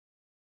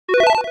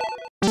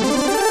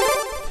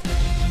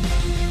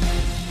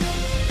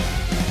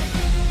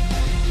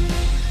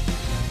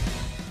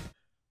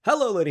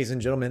Hello ladies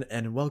and gentlemen,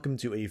 and welcome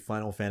to a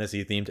Final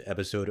Fantasy themed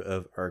episode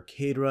of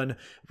Arcade Run.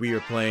 We are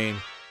playing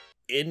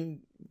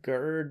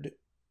Ehrgeiz.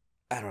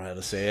 I don't know how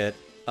to say it.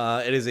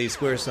 It is a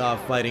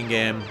Squaresoft fighting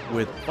game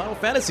with Final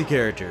Fantasy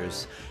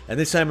characters. And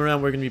this time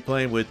around we're going to be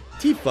playing with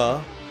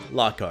Tifa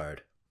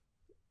Lockhart.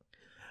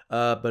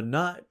 But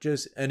not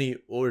just any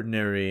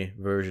ordinary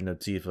version of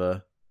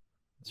Tifa.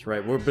 That's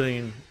right, we're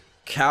playing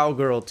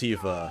Cowgirl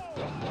Tifa.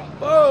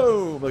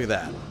 Whoa, look at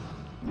that.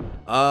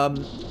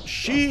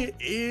 She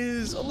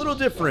is a little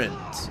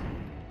different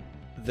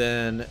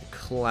than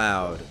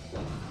Cloud.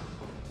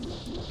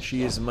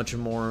 She is much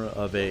more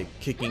of a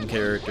kicking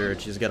character.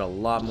 She's got a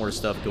lot more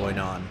stuff going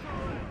on.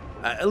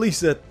 At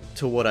least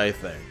to what I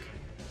think.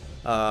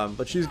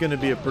 But she's going to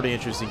be a pretty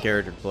interesting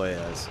character to play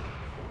as.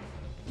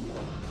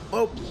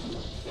 Oh,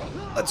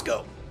 let's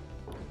go.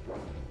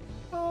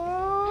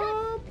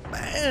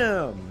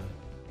 Bam!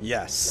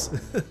 Yes.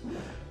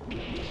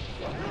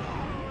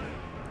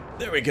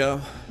 There we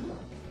go.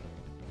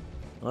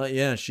 Well,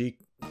 yeah, she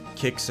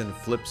kicks and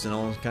flips and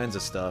all kinds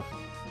of stuff.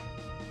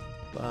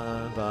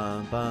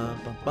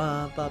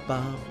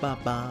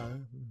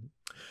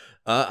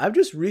 I've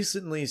just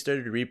recently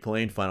started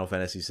replaying Final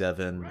Fantasy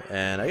VII,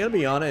 and I gotta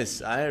be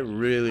honest, I've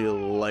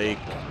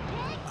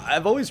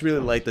always really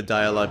liked the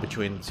dialogue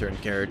between certain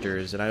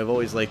characters, and I've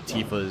always liked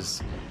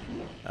Tifa's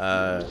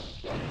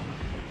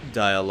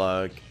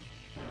dialogue.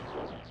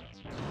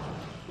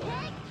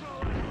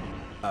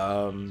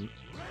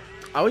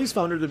 I always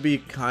found her to be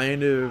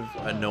kind of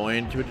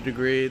annoying to a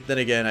degree. Then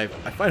again, I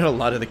find a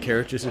lot of the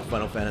characters in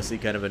Final Fantasy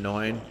kind of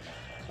annoying.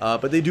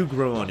 But they do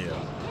grow on you.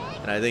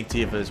 And I think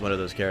Tifa is one of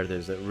those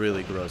characters that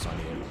really grows on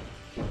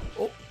you.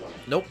 Oh,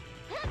 nope.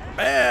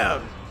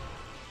 Bam!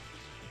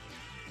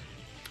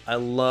 I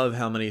love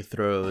how many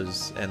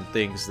throws and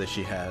things that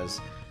she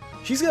has.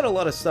 She's got a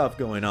lot of stuff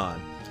going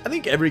on. I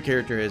think every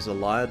character has a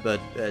lot,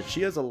 but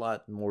she has a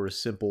lot more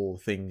simple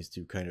things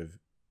to kind of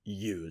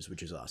use,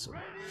 which is awesome.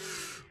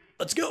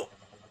 Let's go!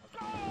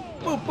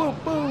 Boom, boom,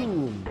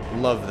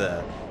 boom! Love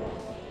that.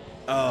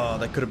 Oh,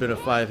 that could have been a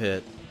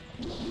 5-hit.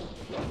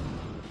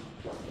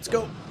 Let's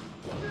go!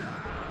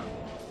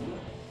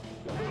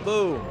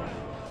 Boom!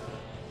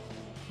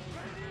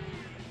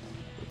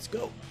 Let's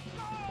go!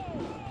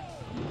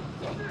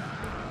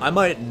 I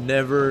might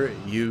never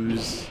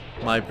use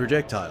my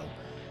projectile.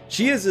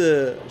 She has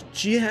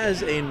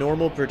a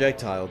normal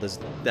projectile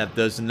that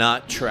does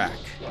not track,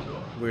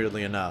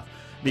 weirdly enough.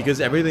 Because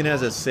everything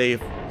has a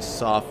safe,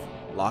 soft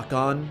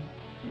lock-on,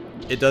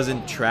 it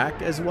doesn't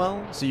track as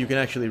well, so you can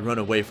actually run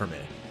away from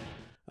it.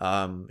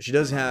 She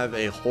does have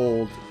a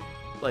hold,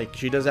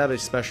 she does have a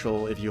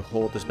special if you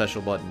hold the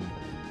special button,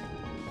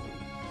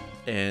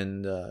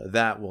 and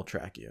that will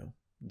track you.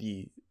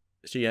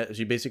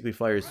 She basically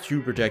fires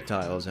 2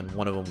 projectiles, and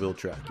one of them will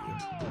track you.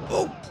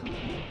 Oh!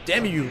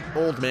 Damn you,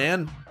 old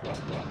man!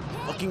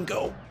 Fucking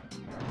go!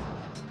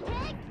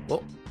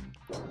 Oh.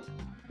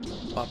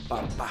 Ba,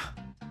 ba, ba.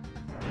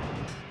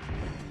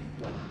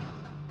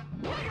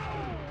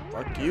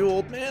 Fuck you,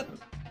 old man.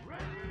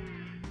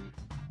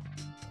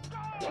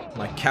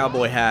 My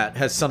cowboy hat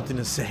has something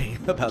to say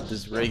about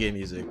this reggae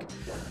music.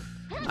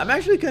 I'm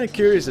actually kind of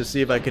curious to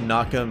see if I can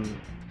knock him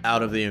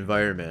out of the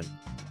environment.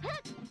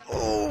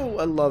 Oh,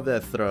 I love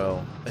that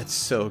throw. It's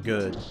so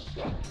good.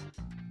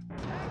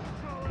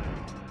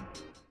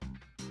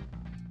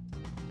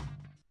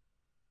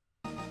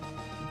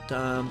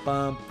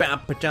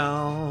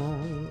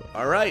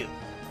 Alright.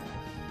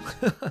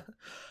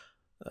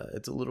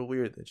 It's a little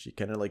weird that she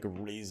kind of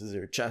raises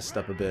her chest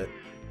up a bit.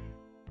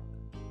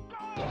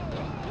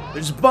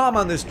 There's a bomb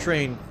on this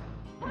train.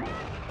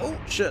 Oh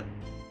shit.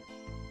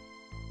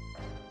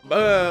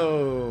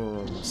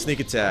 Boom. Sneak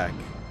attack.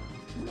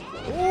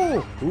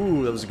 Oh,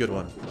 ooh, that was a good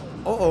one.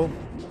 Uh-oh.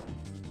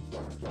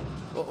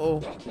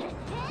 Uh-oh.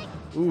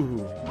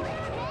 Ooh.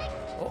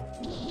 Oh.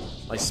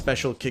 My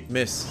special kick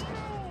miss.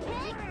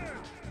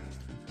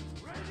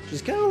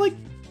 She's kind of like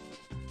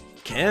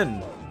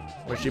Ken,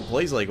 where she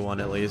plays like one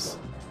at least.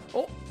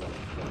 Oh,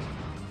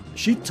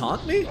 she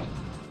taunt me?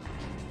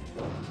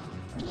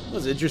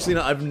 That's interesting.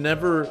 I've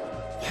never.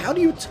 How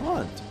do you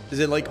taunt? Is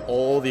it like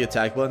all the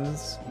attack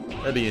buttons?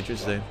 That'd be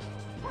interesting.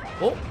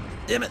 Oh,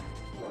 damn it!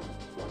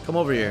 Come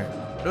over here.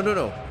 No, no,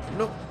 no,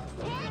 no!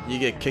 You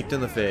get kicked in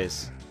the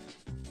face.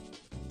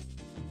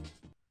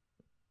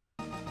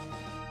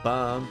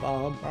 Bum,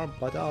 bum, bum,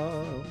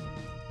 ba-dum.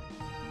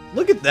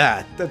 Look at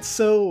that! That's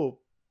so.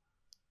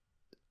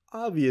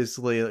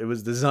 Obviously, it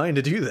was designed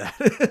to do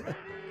that.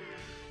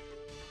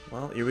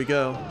 Well, here we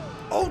go.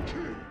 Oh!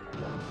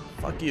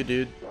 Fuck you,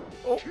 dude.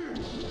 Oh!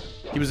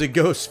 He was a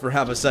ghost for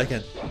half a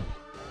second.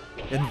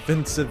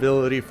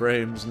 Invincibility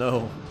frames,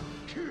 no.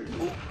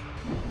 Ooh.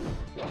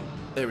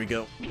 There we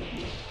go.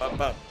 Up,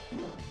 up.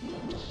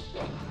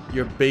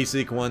 Your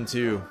basic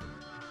 1-2.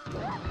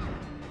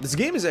 This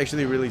game is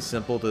actually really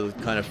simple to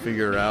kind of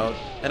figure out,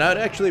 and I'd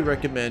actually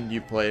recommend you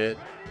play it.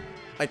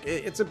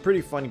 It's a pretty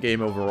fun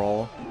game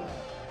overall.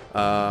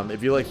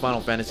 If you like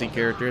Final Fantasy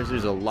characters,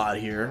 there's a lot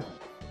here.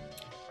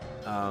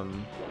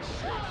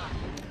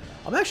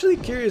 I'm actually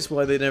curious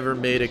why they never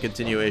made a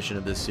continuation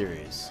of this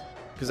series.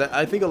 Because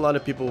I think a lot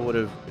of people would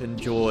have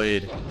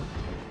enjoyed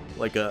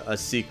like a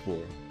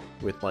sequel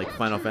with like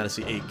Final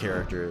Fantasy VIII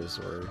characters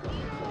or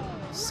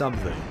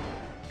something.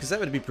 Because that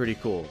would be pretty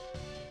cool.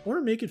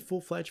 Or make it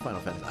full-fledged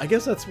Final Fantasy. I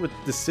guess that's what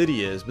the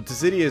city is, but the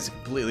city is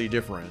completely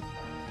different.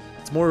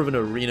 It's more of an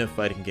arena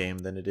fighting game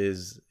than it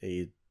is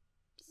a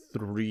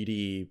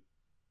 3D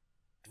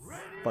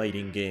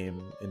fighting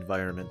game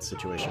environment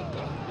situation.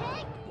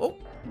 Oh,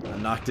 I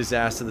knocked his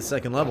ass to the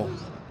second level.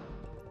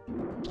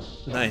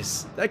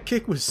 Nice. That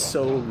kick was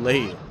so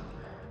late.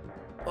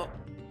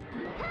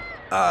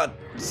 Oh.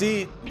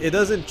 See, it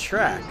doesn't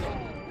track.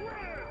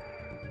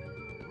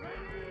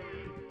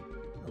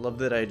 I love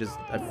that I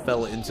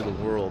fell into the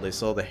world. I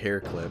saw the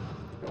hair clip.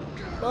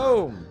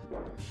 Boom!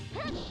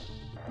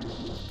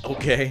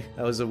 Okay,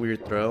 that was a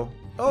weird throw.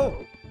 Oh!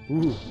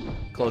 Ooh,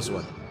 close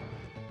one.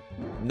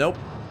 Nope.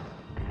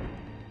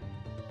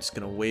 Just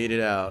gonna wait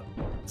it out.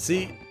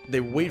 See, they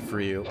wait for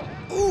you.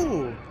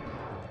 Ooh!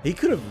 He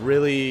could have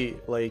really,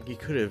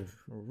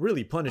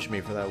 punished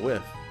me for that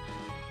whiff.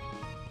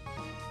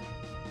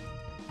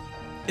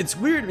 It's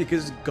weird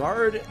because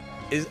guard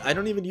is, I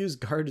don't even use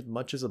guard as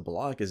much as a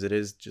block as it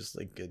is just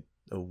like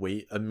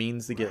a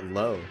means to get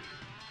low.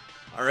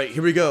 Alright,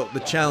 here we go. The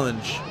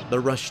challenge.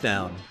 The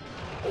rushdown.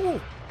 Ooh!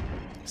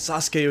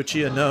 Sasuke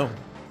Uchiha, no.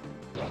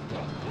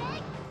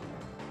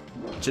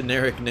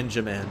 Generic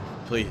ninja man,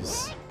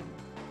 please.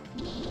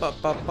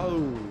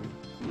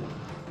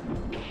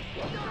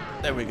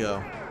 There we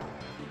go.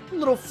 A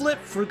little flip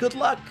for good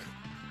luck.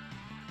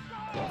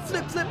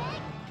 Flip, flip.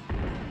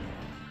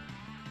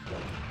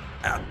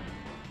 Ow.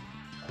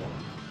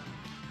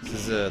 This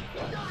is a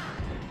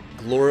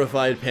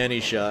glorified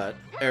panty shot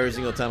every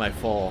single time I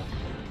fall.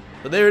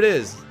 But there it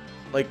is.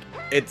 Like,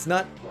 it's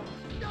not...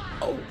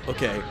 Oh,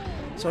 okay.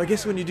 So I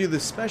guess when you do the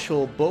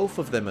special, both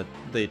of them,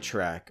 they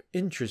track.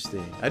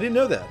 Interesting. I didn't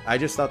know that. I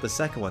just thought the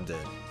second one did.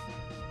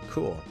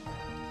 Cool.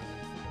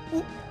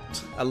 Ooh.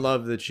 I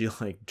love that she,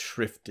 like,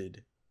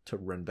 drifted to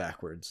run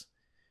backwards.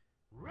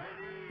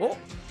 Oh!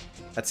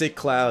 That's it,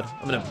 Cloud.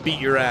 I'm gonna beat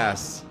your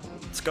ass.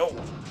 Let's go.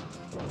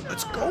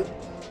 Let's go.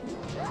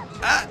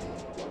 Ah!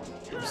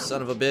 You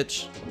son of a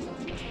bitch.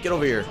 Get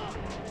over here.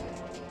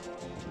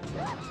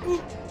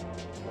 Ooh.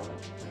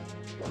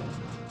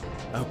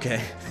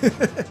 Okay.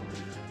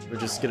 We're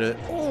just gonna...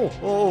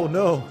 Oh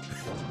no.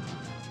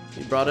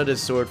 He brought out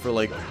his sword for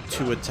like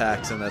 2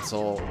 attacks and that's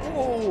all.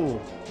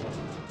 Oh!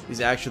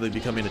 He's actually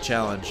becoming a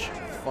challenge.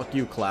 Fuck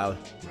you, Cloud.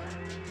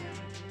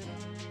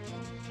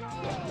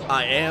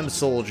 I am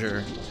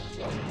soldier.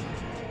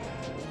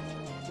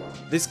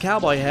 This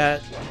cowboy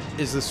hat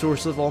is the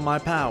source of all my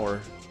power.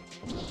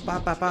 Pow,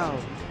 pow, pow.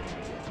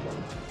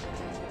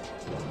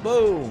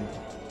 Boom.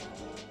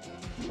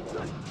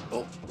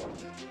 Oh.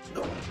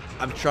 No.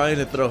 I'm trying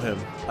to throw him.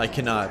 I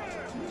cannot.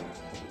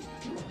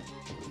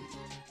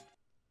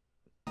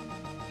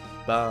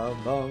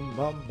 Bum, bum,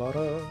 bum,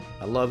 ba-da.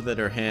 I love that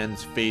her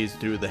hands phase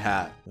through the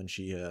hat when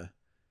she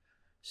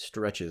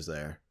stretches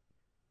there.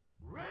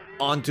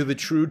 On to the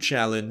true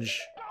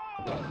challenge.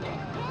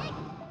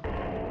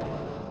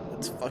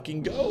 Let's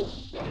fucking go.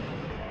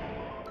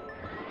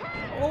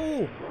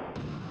 Oh!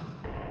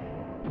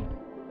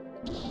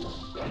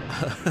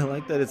 I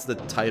like that it's the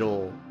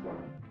title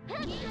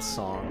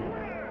song.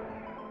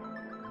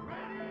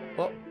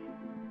 Oh.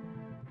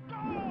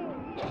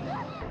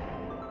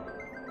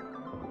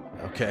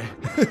 Okay.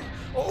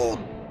 Oh!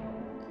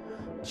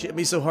 She hit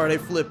me so hard I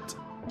flipped.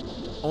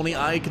 Only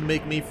I can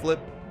make me flip.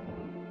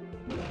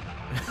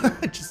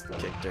 I just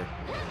kicked her.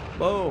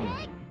 Boom.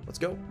 Let's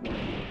go.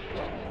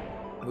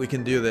 We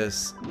can do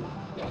this.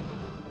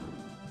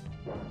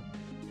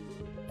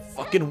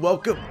 Fucking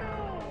welcome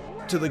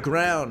to the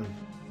ground.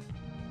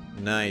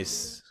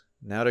 Nice.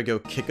 Now to go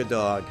kick a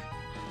dog.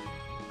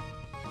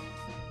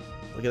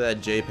 Look at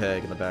that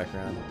JPEG in the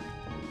background.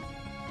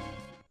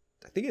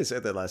 I think I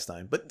said that last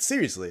time, but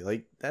seriously,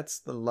 like, that's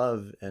the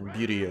love and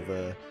beauty of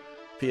a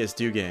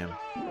PS2 game.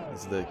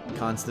 Is the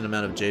constant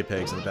amount of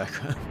JPEGs in the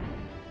background.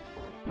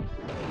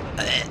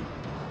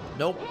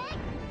 Nope.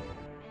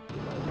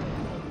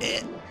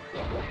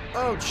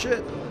 Oh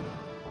shit.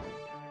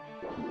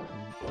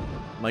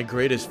 My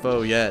greatest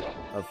foe yet,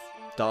 a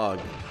dog.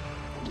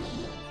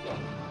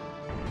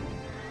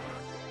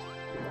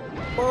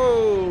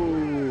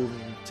 Whoa!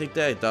 Take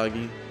that,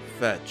 doggy.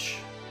 Fetch.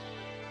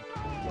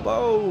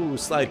 Whoa!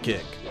 Slide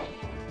kick.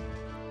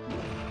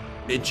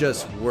 It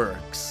just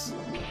works.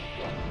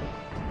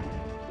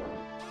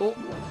 Oh.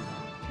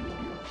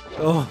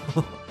 Oh.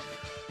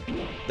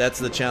 That's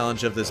the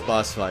challenge of this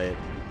boss fight.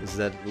 Is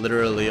that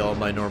literally all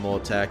my normal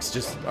attacks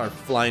just are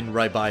flying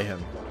right by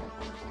him.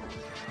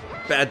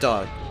 Bad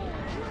dog.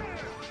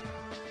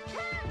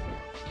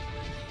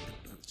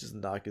 Just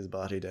knock his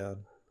body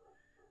down.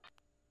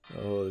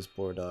 Oh, this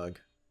poor dog.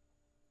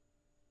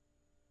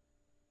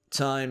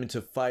 Time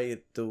to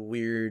fight the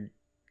weird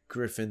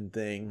griffin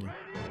thing.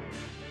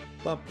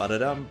 Bum ba da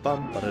dum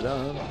bum ba da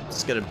dum.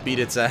 Just gotta beat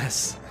its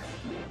ass.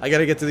 I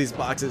gotta get to these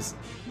boxes.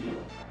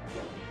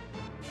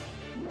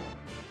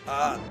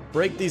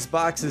 Break these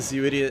boxes,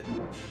 you idiot.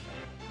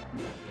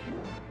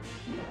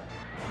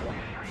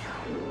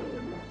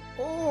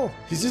 Oh,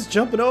 he's just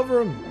jumping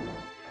over him.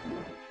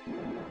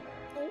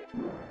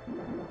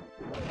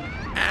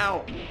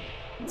 Ow!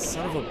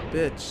 Son of a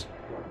bitch.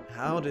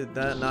 How did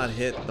that not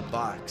hit the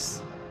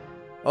box?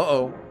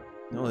 Uh-oh.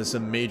 No, there's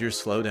some major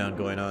slowdown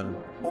going on.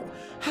 Oh,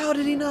 how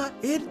did he not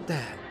hit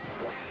that?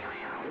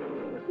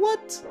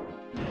 What?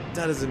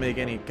 That doesn't make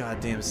any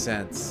goddamn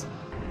sense.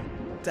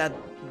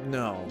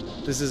 No.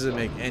 This doesn't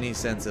make any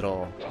sense at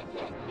all.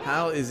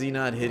 How is he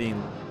not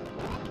hitting?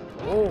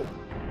 Oh.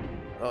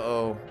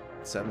 Uh-oh.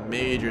 It's a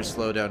major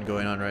slowdown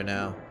going on right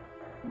now.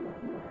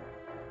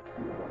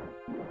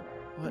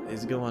 What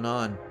is going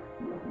on?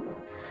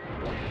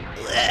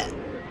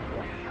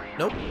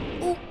 Nope.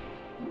 Ooh.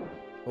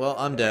 Well,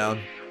 I'm down.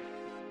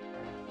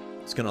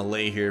 Just gonna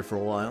lay here for a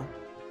while.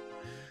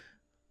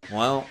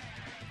 Well,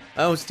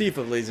 I was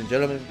Tifa, ladies and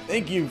gentlemen.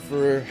 Thank you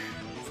for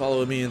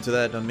following me into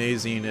that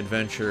amazing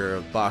adventure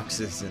of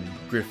boxes and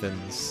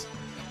griffins.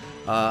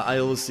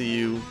 I will see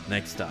you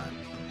next time.